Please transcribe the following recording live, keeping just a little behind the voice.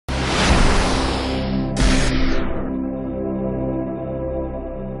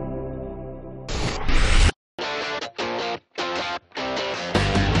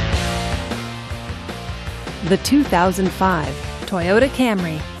the 2005 Toyota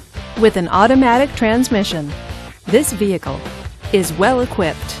Camry. With an automatic transmission, this vehicle is well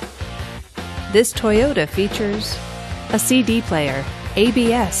equipped. This Toyota features a CD player,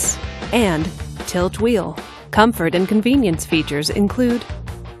 ABS, and tilt wheel. Comfort and convenience features include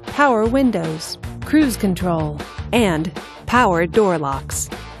power windows, cruise control, and power door locks.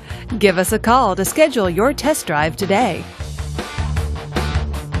 Give us a call to schedule your test drive today.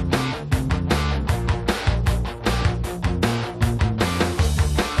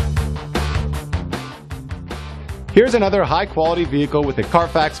 Here's another high-quality vehicle with a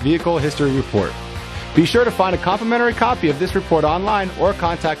Carfax Vehicle History Report. Be sure to find a complimentary copy of this report online or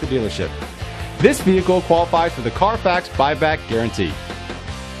contact the dealership. This vehicle qualifies for the Carfax Buyback Guarantee.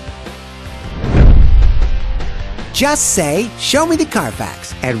 Just say, "Show me the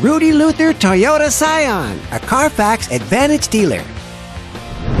Carfax" at Rudy Luther Toyota Scion, a Carfax Advantage dealer.